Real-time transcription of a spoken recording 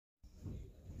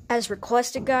As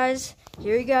requested, guys,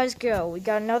 here you guys go. We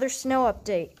got another snow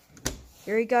update.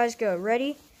 Here you guys go.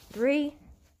 Ready? 3,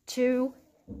 2,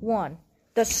 1.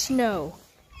 The snow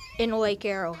in Lake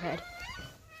Arrowhead.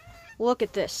 Look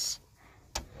at this.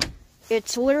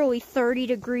 It's literally 30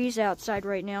 degrees outside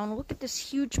right now, and look at this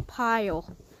huge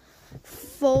pile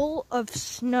full of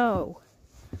snow.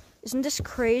 Isn't this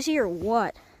crazy or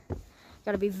what?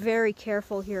 Gotta be very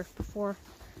careful here before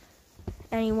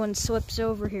anyone slips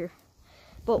over here.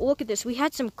 But look at this. We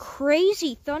had some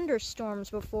crazy thunderstorms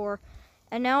before,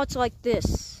 and now it's like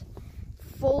this,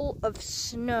 full of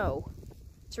snow.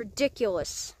 It's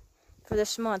ridiculous for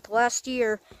this month. Last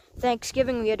year,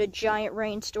 Thanksgiving, we had a giant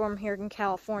rainstorm here in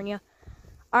California.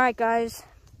 Alright, guys,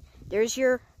 there's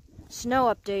your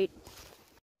snow update.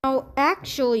 Now,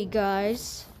 actually,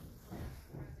 guys,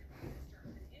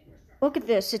 look at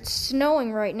this. It's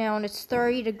snowing right now, and it's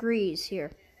 30 degrees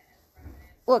here.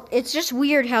 Look, it's just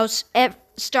weird how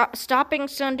stopping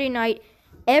Sunday night,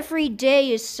 every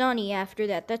day is sunny after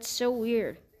that. That's so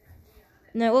weird.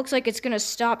 And it looks like it's going to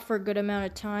stop for a good amount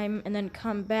of time and then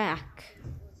come back.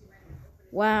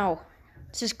 Wow.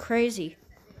 This is crazy.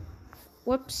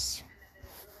 Whoops.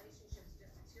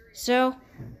 So,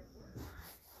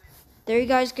 there you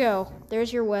guys go.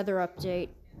 There's your weather update.